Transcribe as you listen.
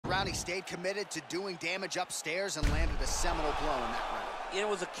round, he stayed committed to doing damage upstairs and landed a seminal blow in that round. It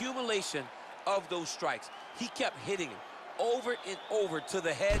was accumulation of those strikes. He kept hitting him over and over to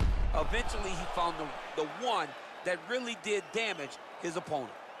the head. Eventually, he found the one that really did damage his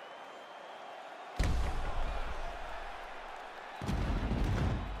opponent.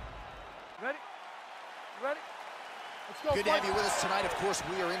 Ready? You ready? Let's go. Good to have you with us tonight. Of course,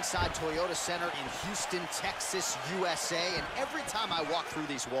 we are inside Toyota Center in Houston, Texas, USA. And every time I walk through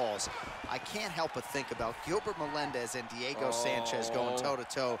these walls, I can't help but think about Gilbert Melendez and Diego Sanchez going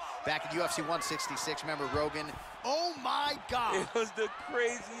toe-to-toe back at UFC 166. Remember Rogan? Oh, my God. It was the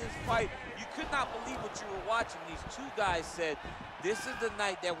craziest fight. You could not believe what you were watching. These two guys said, this is the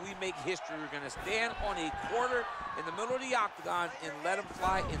night that we make history. We're going to stand on a quarter in the middle of the octagon and let them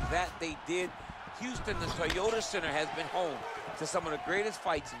fly, and that they did. Houston, the Toyota Center, has been home to some of the greatest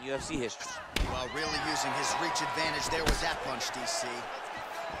fights in UFC history. Well, really using his reach advantage there was that punch, DC.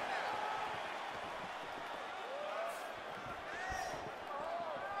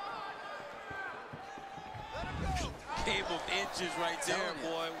 Game of inches right there,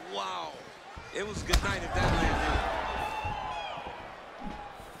 boy. Wow. It was a good night if that landed.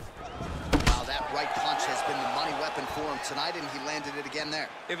 That right punch has been the money weapon for him tonight, and he landed it again there.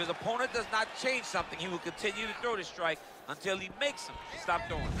 If his opponent does not change something, he will continue to throw the strike until he makes him stop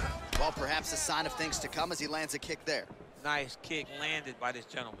throwing. Well, perhaps a sign of things to come as he lands a kick there. Nice kick landed by this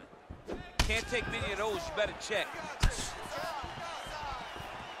gentleman. Can't take many of those, you better check.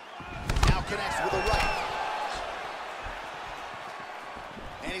 Now connects with a right.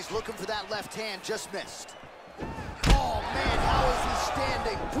 And he's looking for that left hand, just missed. Oh, man, how is he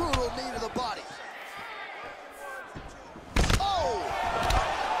standing? Brutal knee to the body. Oh!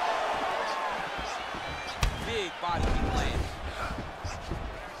 Big body kick lands.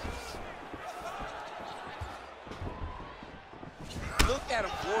 Look at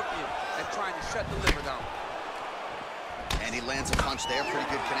him working and trying to shut the liver down. And he lands a punch there. Pretty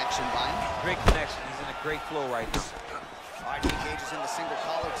good connection by him. Great connection. He's in a great flow right now. All right, he engages in the single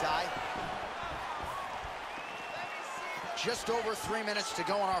collar tie. Just over 3 minutes to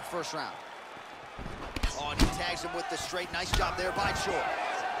go in our first round. Oh, and he tags him with the straight. Nice job there by Shore.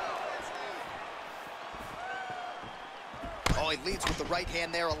 Oh, he leads with the right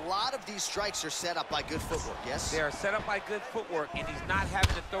hand there. A lot of these strikes are set up by good footwork, yes? They are set up by good footwork, and he's not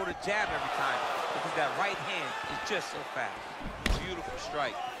having to throw the jab every time because that right hand is just so fast. Beautiful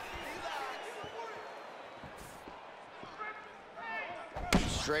strike.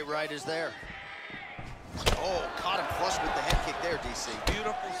 Straight right is there. Oh, caught him flush with the head kick there, DC.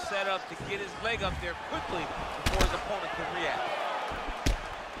 Beautiful setup to get his leg up there quickly before his opponent can react.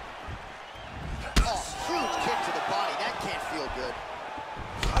 Oh, huge kick to the body. That can't feel good.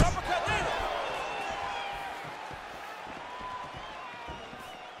 An uppercut later.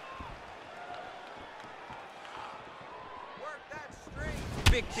 Work that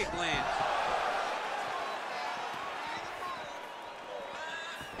straight. Big kick lands.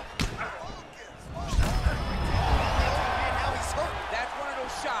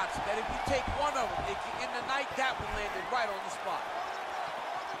 Shots that if you take one of them, if you end the night, that one landed right on the spot.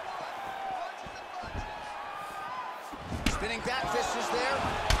 Spinning back fist is there.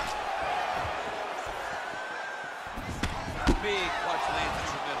 Big punch lands in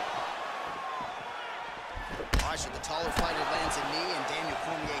the middle. All right, so the taller fighter lands a knee, and Daniel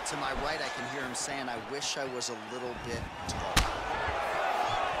Cormier to my right, I can hear him saying, I wish I was a little bit taller.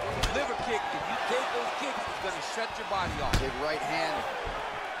 Liver kick, if you take those kicks, it's going to shut your body off. Big right hand.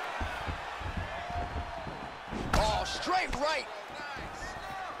 Oh, straight right.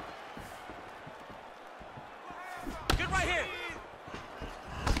 Good right here.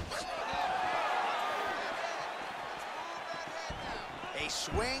 A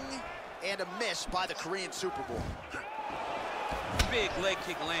swing and a miss by the Korean Superboy. Big leg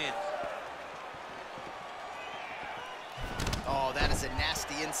kick lands. Oh, that is a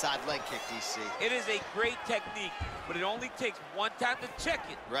nasty inside leg kick, DC. It is a great technique, but it only takes one time to check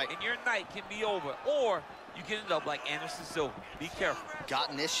it, right, and your night can be over. Or you can end up like Anderson Silva. Be careful.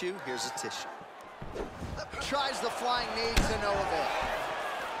 Got an issue? Here's a tissue. Tries the flying knee to no avail.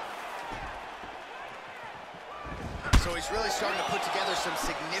 So he's really starting to put together some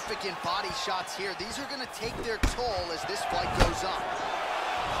significant body shots here. These are going to take their toll as this fight goes on.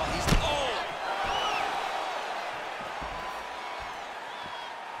 Oh, he's...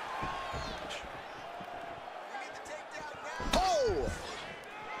 Oh!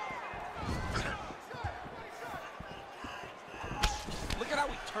 Look at how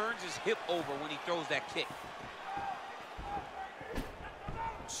he turns his hip over when he throws that kick.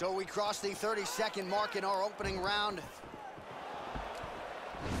 So we cross the 30-second mark in our opening round.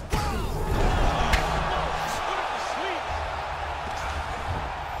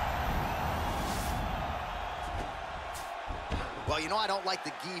 you know I don't like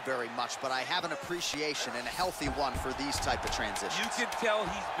the gi very much, but I have an appreciation and a healthy one for these type of transitions. You can tell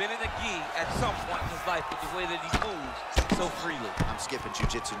he's been in a gi at some point in his life with the way that he moves so freely. I'm skipping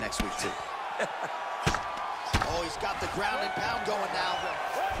jiu-jitsu next week, too. Oh, he's got the ground and pound going now. All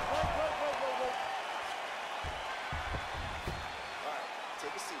right,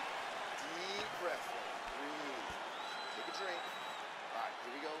 take a seat. Deep breath. Breathe. Take a drink. All right,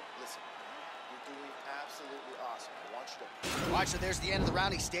 here we go. Listen, you're doing absolutely awesome. I want you to... All right, so there's the end of the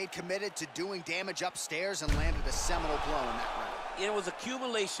round. He stayed committed to doing damage upstairs and landed a seminal blow in that round. It was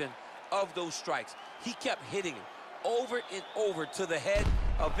accumulation of those strikes. He kept hitting him over and over to the head.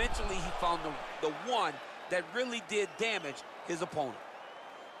 Eventually, he found the one that really did damage his opponent.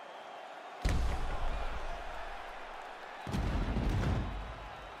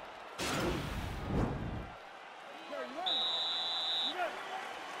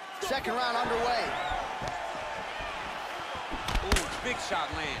 Second round underway. Ooh, big shot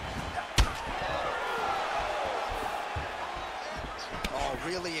lands. Oh,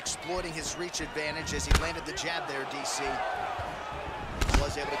 really exploiting his reach advantage as he landed the jab there, DC.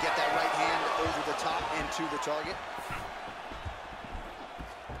 Was able to get that right hand over the top and to the target.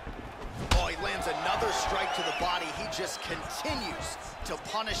 Oh, he lands another strike to the body. He just continues to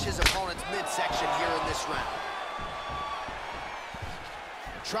punish his opponent's midsection here in this round.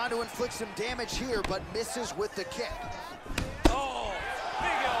 Trying to inflict some damage here, but misses with the kick. Oh,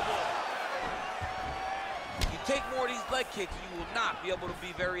 big elbow. You take more of these leg kicks, you will not be able to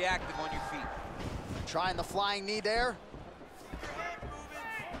be very active on your feet. Trying the flying knee there.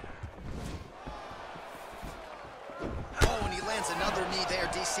 Oh, and he lands another knee there,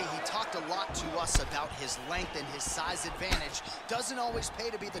 DC. He talked a lot to us about his length and his size advantage. Doesn't always pay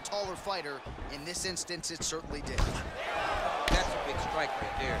to be the taller fighter. In this instance, it certainly did. That's a big strike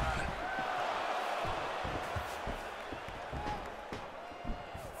right there.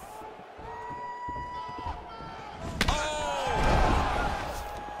 Oh!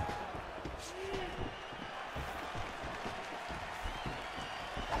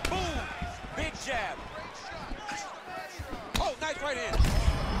 Boom! Big jab. Oh, nice right hand.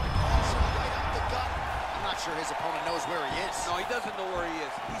 Right up the gut. I'm not sure his opponent knows where he is. No, he doesn't know where he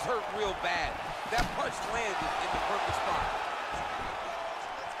is. He's hurt real bad. That punch landed in the perfect spot.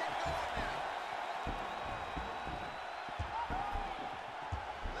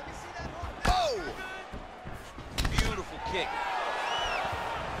 Oh! Beautiful kick.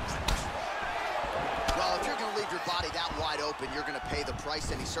 Well, if you're going to leave your body that wide open, you're going to pay the price,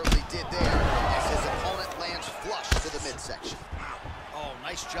 and he certainly did there as his opponent lands flush to the midsection. Oh,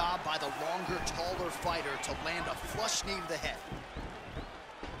 nice job by the longer, taller fighter to land a flush knee to the head.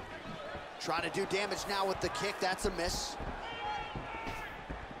 Trying to do damage now with the kick. That's a miss.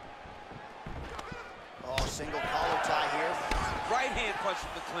 Oh, single collar tie here. Right hand punch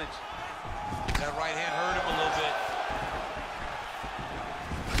from the clinch. That right hand hurt him a little bit.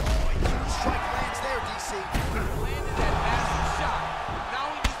 Strike lands there, DC. Landed that massive shot. Now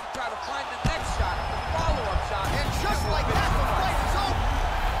he needs to try to find the next shot, the follow-up shot. And just like that, the fight is over.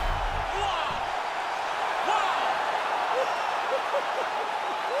 Wow! Wow!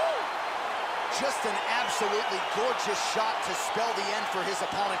 Just an absolutely gorgeous shot to spell the end for his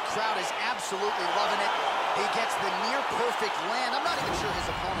opponent. Crowd is absolutely loving it. He gets the near-perfect land. I'm not even sure his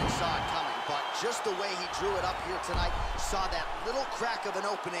opponent saw it coming, but just the way he drew it up here tonight, saw that little crack of an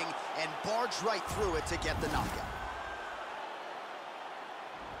opening and barged right through it to get the knockout.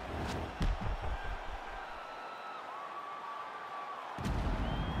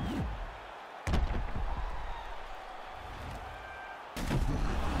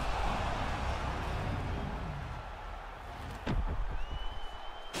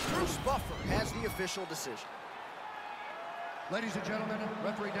 Buffer has the official decision. Ladies and gentlemen,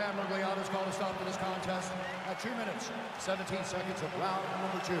 referee Dan Lugliano has called a stop to this contest at 2 minutes, 17 seconds of round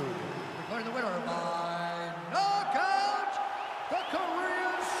number 2. Declaring the winner by knockout, the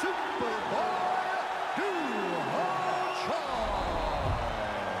Korean Superboy,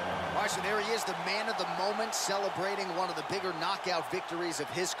 All right, so there he is, the man of the moment, celebrating one of the bigger knockout victories of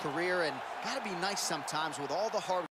his career, and gotta be nice sometimes with all the hard